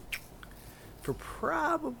together for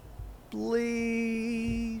probably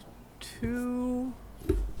two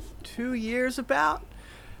years about.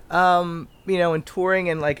 And touring,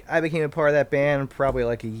 and like I became a part of that band probably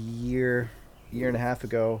like a year and a half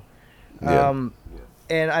ago. And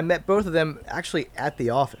I met both of them actually at the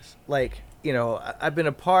office. Like, I've been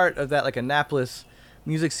a part of that like Annapolis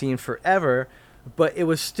music scene forever, but it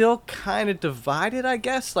was still kind of divided, I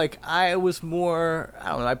guess. Like I was more, I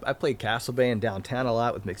don't know, I played Castle Bay and downtown a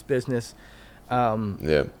lot with Mixed Business.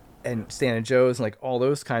 And Stan and Joe's and like all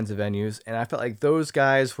those kinds of venues. And I felt like those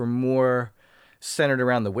guys were more centered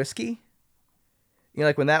around the whiskey.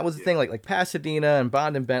 Like when that was the thing, like Pasadena and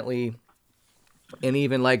Bond and Bentley, and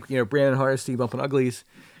even like, Brandon Hardesty, Bumpin' Uglies,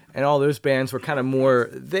 and all those bands were kind of more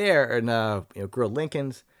there, and, Grilled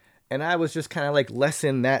Lincolns. And I was just kind of like less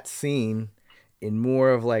in that scene, in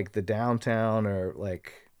more of like the downtown or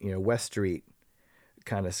like, West Street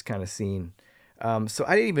kind of scene. So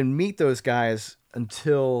I didn't even meet those guys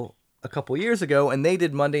until a couple years ago, and they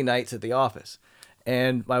did Monday nights at the office.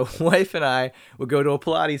 And my wife and I would go to a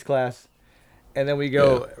Pilates class, and then we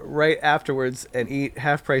go right afterwards and eat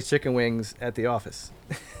half-price chicken wings at the office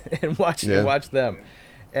and watch them.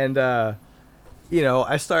 And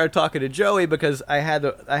I started talking to Joey because I had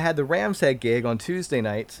the Ram's Head gig on Tuesday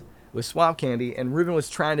nights with Swamp Candy, and Ruben was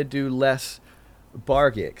trying to do less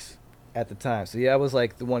bar gigs at the time. So I was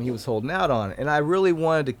like the one he was holding out on, and I really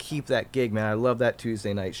wanted to keep that gig, man. I love that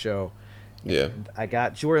Tuesday night show. Yeah. And I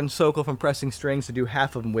got Jordan Sokol from Pressing Strings to do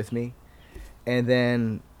half of them with me, and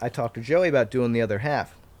then I talked to Joey about doing the other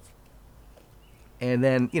half. And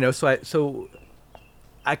then so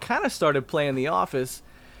I kind of started playing the office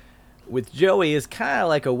with Joey as kind of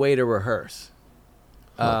like a way to rehearse.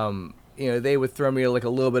 They would throw me like a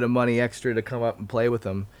little bit of money extra to come up and play with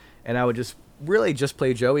them, and I would just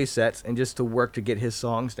play Joey's sets and just to work to get his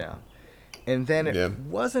songs down. And then it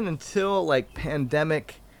wasn't until like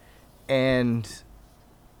pandemic, and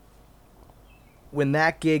when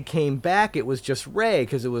that gig came back, it was just Ray,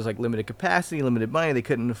 because it was like limited capacity, limited money. They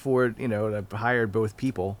couldn't afford, to hire both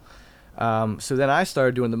people. So then I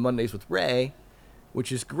started doing the Mondays with Ray,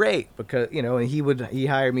 which is great because, and he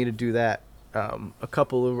hired me to do that. A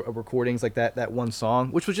couple of recordings like that one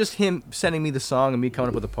song, which was just him sending me the song and me coming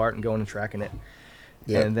up with a part and going and tracking it.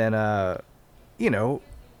 Yeah. And then,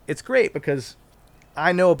 it's great because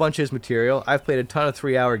I know a bunch of his material. I've played a ton of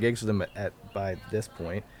 3-hour gigs with him by this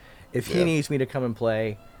point. If he needs me to come and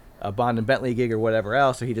play a Bond and Bentley gig or whatever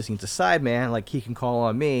else, or he just needs a sideman, like he can call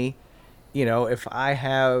on me. If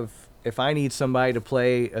I need somebody to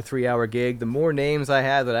play a 3-hour gig, the more names I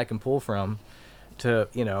have that I can pull from to,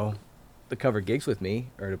 to cover gigs with me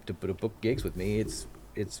or to book gigs with me, it's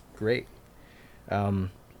great. So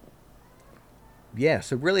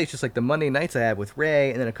really it's just like the Monday nights I had with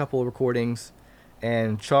Ray, and then a couple of recordings,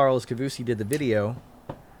 and Charles Cavusi did the video.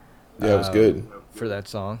 Yeah, it was good. For that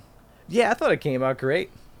song. Yeah, I thought it came out great.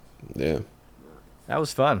 Yeah. That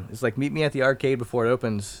was fun. It's like, meet me at the arcade before it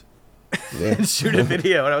opens and shoot a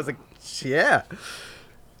video. And I was like, yeah.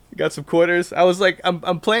 Got some quarters. I was like,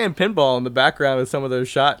 I'm playing pinball in the background of some of those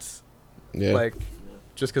shots. Yeah. Like,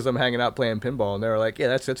 just because I'm hanging out playing pinball. And they were like, yeah,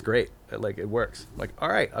 that's great. Like, it works. I'm like, all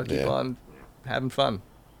right, I'll keep on having fun.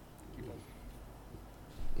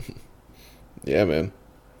 Yeah, man.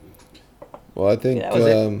 Well, I think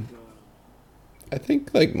I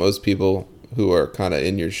think like most people who are kind of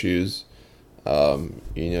in your shoes,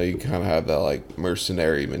 you kind of have that like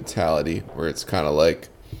mercenary mentality where it's kind of like,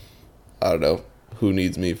 I don't know, who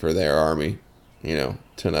needs me for their army,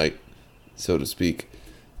 tonight, so to speak.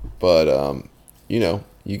 But you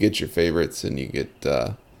get your favorites, and you get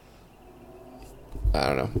I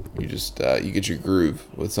don't know, you just you get your groove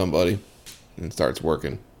with somebody, and it starts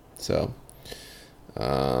working. So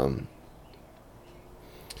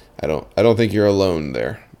I don't think you're alone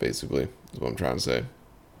there, basically, is what I'm trying to say.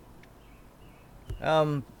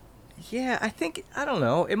 Yeah, I think, I don't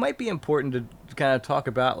know, it might be important to kind of talk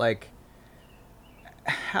about, like,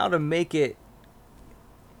 how to make it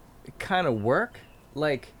kind of work.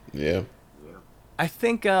 Like, yeah. I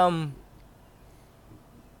think,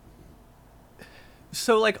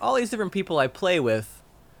 so, like, all these different people I play with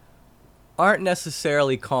aren't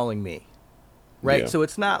necessarily calling me, right? Yeah. So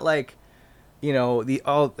it's not like,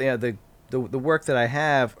 the work that I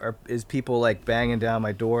have is people like banging down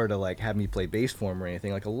my door to like have me play bass for them or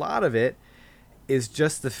anything. Like, a lot of it is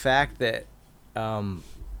just the fact that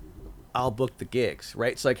I'll book the gigs,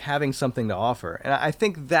 right? It's like having something to offer, and I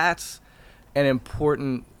think that's an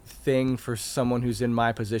important thing for someone who's in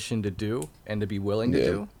my position to do and to be willing to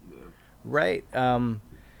do. Right.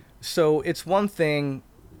 So it's one thing,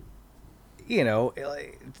 you know,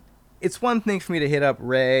 it's one thing for me to hit up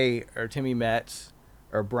Ray or Timmy Metz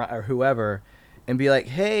or or whoever and be like,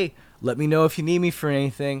 hey, let me know if you need me for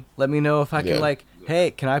anything. Let me know if I can, like,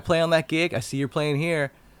 hey, can I play on that gig? I see you're playing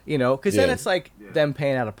here. You know, because then it's like them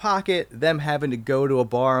paying out of pocket, them having to go to a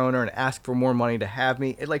bar owner and ask for more money to have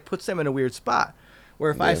me. It, like, puts them in a weird spot. Where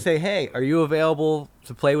if I say, hey, are you available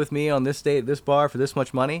to play with me on this date at this bar for this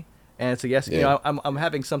much money? And it's a yes, you know, I'm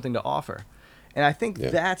having something to offer. And I think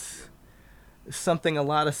that's something a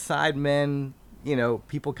lot of side men, you know,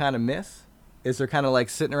 people kind of miss, is they're kind of like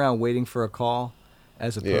sitting around waiting for a call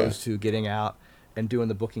as opposed to getting out and doing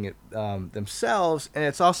the booking it themselves. And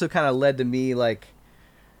it's also kind of led to me, like,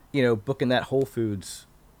 you know, booking that Whole Foods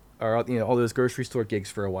or, you know, all those grocery store gigs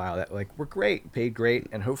for a while that, like, were great, paid great,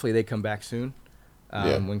 and hopefully they come back soon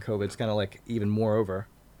when COVID's kind of, like, even more over.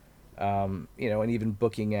 You know, and even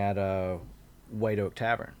booking at White Oak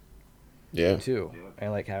Tavern, too,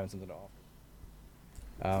 and like having something to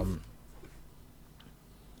offer.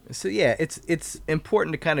 So yeah, it's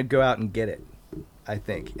important to kind of go out and get it, I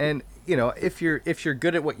think. And you know, if you're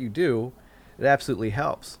good at what you do, it absolutely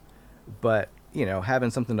helps. But you know, having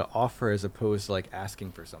something to offer as opposed to like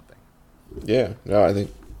asking for something. Yeah, no, I think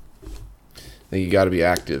you got to be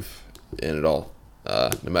active in it all,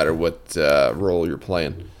 no matter what role you're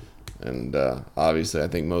playing. And obviously, I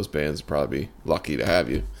think most bands would probably be lucky to have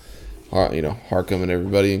you, you know, Harcum and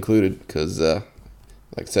everybody included, because, like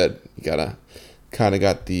I said, you kind of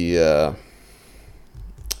got the, I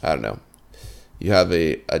don't know, you have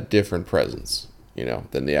a different presence, you know,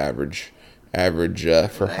 than the average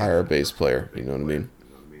for hire bass player. You know what I mean?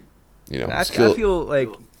 You know, I feel like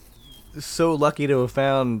so lucky to have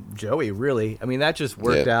found Joey. Really, I mean, that just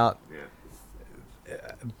worked out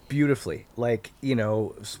beautifully. Like, you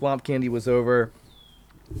know, Swamp Candy was over,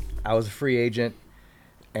 I was a free agent,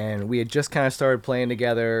 and we had just kind of started playing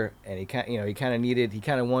together, and he kind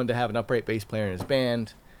of wanted to have an upright bass player in his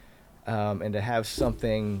band, and to have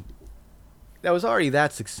something that was already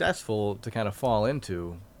that successful to kind of fall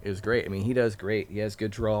into is great. I mean, he does great. He has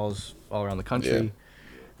good draws all around the country.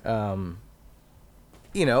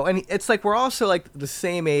 You know, and it's like we're also like the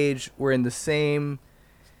same age, we're in the same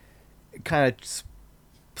kind of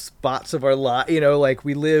spots of our life, you know, like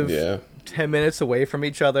we live 10 minutes away from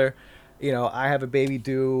each other. You know, I have a baby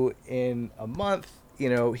due in a month. You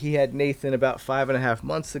know, he had Nathan about 5.5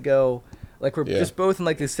 months ago. Like, we're just both in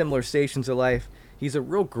like these similar stations of life. He's a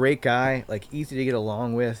real great guy, like easy to get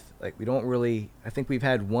along with. Like, we don't really, I think we've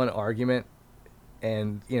had one argument,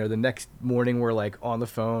 and you know, the next morning we're like on the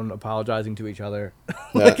phone apologizing to each other.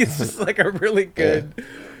 Like, it's just like a really good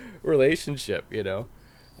relationship, you know.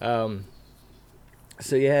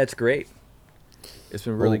 So yeah, it's great. It's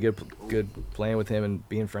been really good playing with him and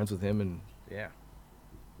being friends with him, and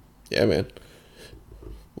yeah, man.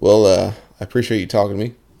 Well, I appreciate you talking to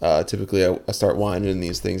me. Typically I start winding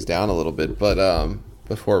these things down a little bit, but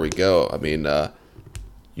before we go, I mean,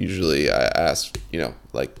 usually I ask, you know,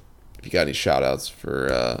 like, if you got any shout outs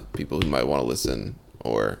for people who might want to listen,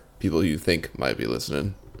 or people you think might be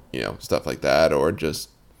listening, you know, stuff like that, or just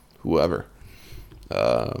whoever.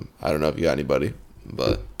 I don't know if you got anybody,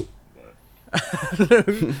 but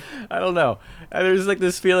I don't know. There's like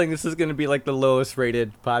this feeling this is going to be like the lowest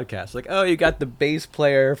rated podcast. Like, oh, you got the bass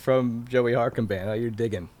player from Joey Harcum Band. Oh, you're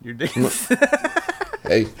digging.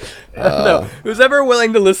 Hey, no, who's ever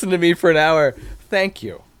willing to listen to me for an hour, thank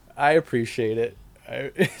you. I appreciate it.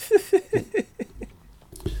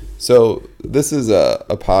 So this is a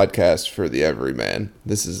podcast for the everyman.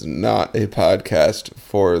 This is not a podcast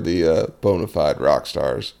for the bona fide rock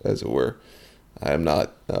stars, as it were. I am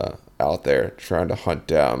not out there trying to hunt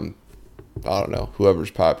down, I don't know, whoever's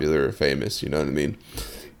popular or famous, you know what I mean?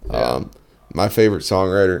 My favorite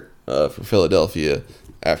songwriter from Philadelphia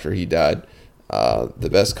after he died, the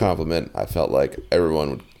best compliment I felt like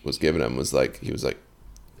everyone was giving him was like, he was like,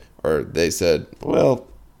 or they said, well,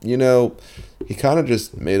 you know, he kind of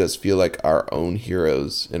just made us feel like our own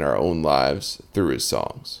heroes in our own lives through his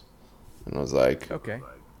songs. And I was like, okay,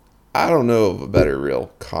 I don't know of a better real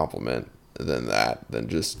compliment than that, than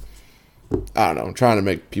just, I don't know, trying to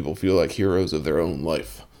make people feel like heroes of their own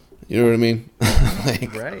life. You know what I mean?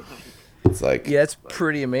 Like, right. It's like, yeah, it's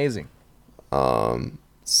pretty amazing.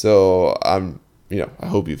 So I'm, you know, I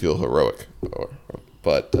hope you feel heroic,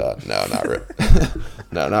 but no, not really.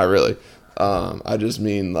 No, not really. I just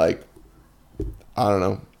mean, like, I don't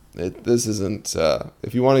know. This isn't.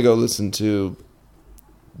 If you want to go listen to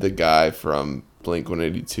the guy from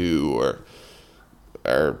Blink-182 or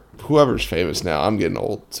or whoever's famous now. I'm getting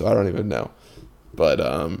old, so I don't even know. But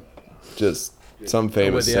just some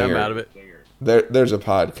famous singer. I'm out of it. There's a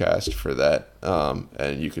podcast for that,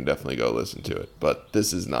 and you can definitely go listen to it. But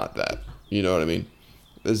this is not that. You know what I mean?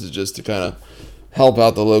 This is just to kind of help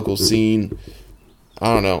out the local scene.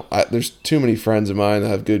 I don't know. There's too many friends of mine that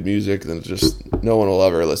have good music that just no one will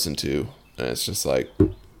ever listen to. And it's just like,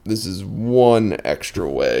 this is one extra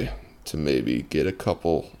way to maybe get a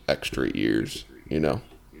couple extra ears, you know?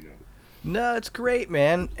 No, it's great,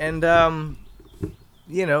 man. And,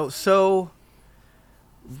 so...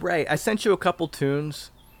 Right, I sent you a couple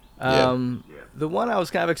tunes. The one I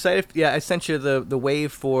was kind of excited. I sent you the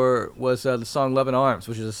wave for was the song "Love in Arms,"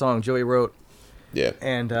 which is a song Joey wrote. Yeah.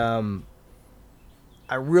 And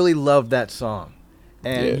I really loved that song.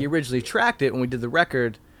 And he originally tracked it when we did the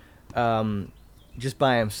record, just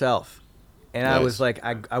by himself. And Nice. I was like,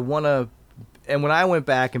 I want to. And when I went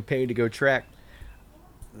back and paid to go track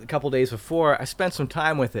a couple days before, I spent some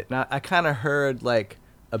time with it. And I kind of heard like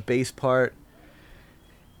a bass part.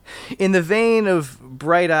 In the vein of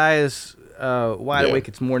Bright Eyes, Wide Awake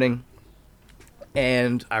It's Morning,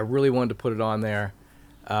 and I really wanted to put it on there.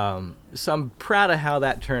 So I'm proud of how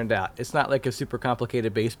that turned out. It's not like a super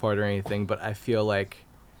complicated bass part or anything, but I feel like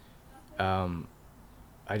I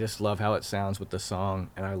just love how it sounds with the song,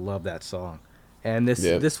 and I love that song. And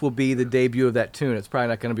this will be the debut of that tune. It's probably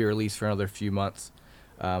not going to be released for another few months.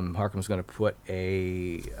 Harkham's going to put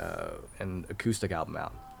an acoustic album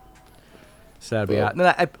out. So that'll be out. And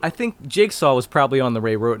then I think Jigsaw was probably on the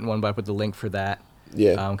Ray Roten one, but I put the link for that.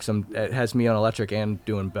 Yeah. Because it has me on electric and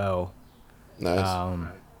doing bow. Nice.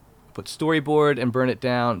 Put Storyboard and Burn It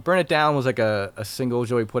Down. Burn It Down was like a single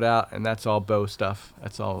Joey put out, and that's all bow stuff.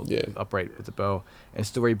 That's all upright with the bow. And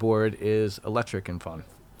Storyboard is electric and fun.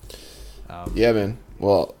 Yeah, man.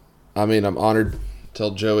 Well, I mean, I'm honored to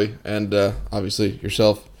tell Joey and obviously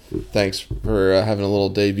yourself, thanks for having a little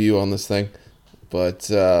debut on this thing. But,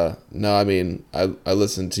 no, I mean, I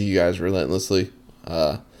listen to you guys relentlessly.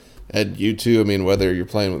 And you too, I mean, whether you're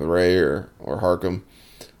playing with Ray or Harkham,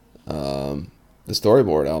 the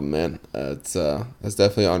Storyboard album, man, that's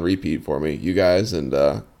definitely on repeat for me. You guys and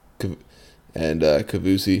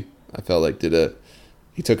Kavusi, I felt like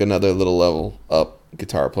he took another little level up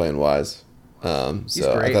guitar playing wise. He's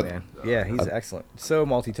great, man. Yeah, he's excellent. So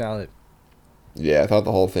multi-talented. Yeah, I thought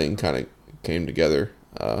the whole thing kind of came together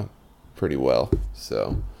pretty well.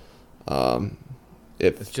 So,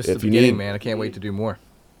 it's just the beginning, man. I can't wait to do more.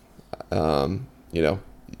 You know,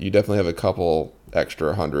 you definitely have a couple extra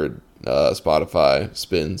 100 Spotify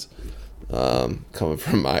spins coming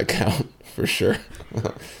from my account for sure.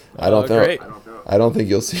 I don't know. Great. I don't think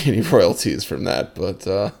you'll see any royalties from that, but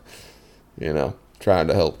you know, trying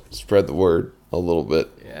to help spread the word a little bit.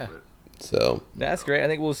 Yeah. So that's great. I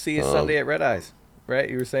think we'll see you Sunday at Red Eyes, right?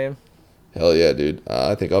 You were saying? Hell yeah, dude.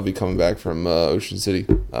 I think I'll be coming back from Ocean City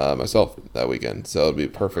myself that weekend, so it'll be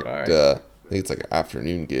perfect. Right. I think it's like an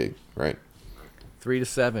afternoon gig, right? 3 to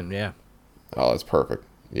 7, yeah. Oh, that's perfect.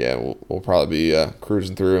 Yeah, we'll probably be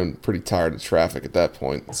cruising through and pretty tired of traffic at that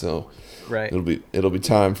point. So right. it'll be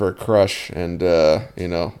time for a crush and you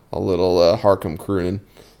know, a little Harkham crooning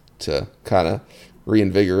to kind of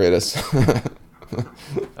reinvigorate us.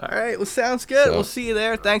 All right, well, sounds good. So, we'll see you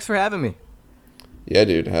there. Thanks for having me. Yeah,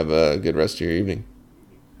 dude. Have a good rest of your evening.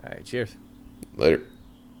 All right, cheers. Later.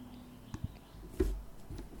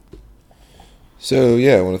 So,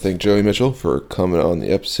 yeah, I want to thank Joey Mitchell for coming on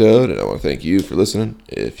the episode, and I want to thank you for listening.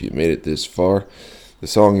 If you made it this far, the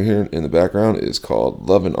song you're hearing in the background is called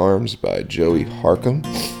Love in Arms by Joey Harkham,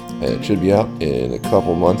 and it should be out in a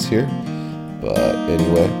couple months here. But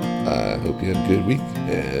anyway, I hope you have a good week,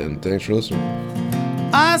 and thanks for listening.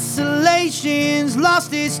 Isolation's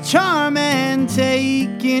lost its charm and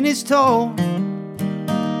taken its toll.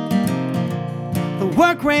 The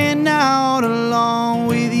work ran out along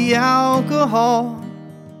with the alcohol.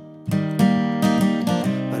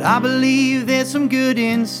 But I believe there's some good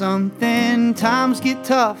in something. Times get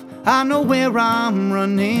tough, I know where I'm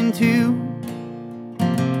running to.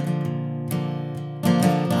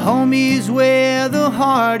 Home is where the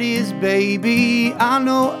heart is, baby. I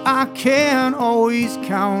know I can always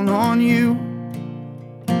count on you.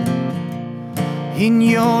 In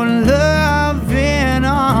your loving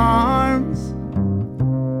arms,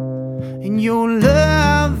 in your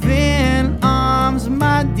loving arms,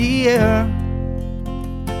 my dear.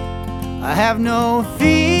 I have no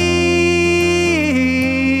fear.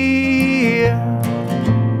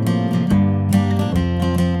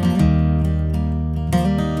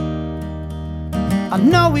 I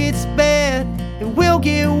know it's bad, it will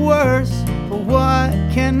get worse, but what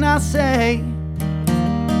can I say?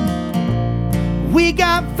 We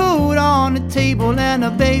got food on the table and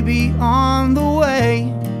a baby on the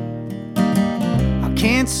way. I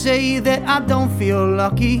can't say that I don't feel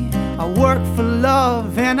lucky. I work for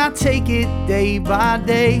love and I take it day by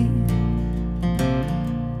day.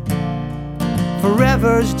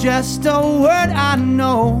 Forever's just a word I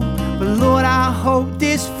know, but Lord, I hope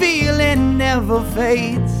this feeling never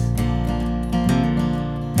fades.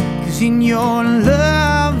 'Cause in your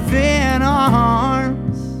loving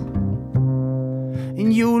arms,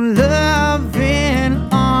 in your loving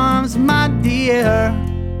arms, my dear,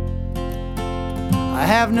 I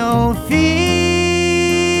have no fear.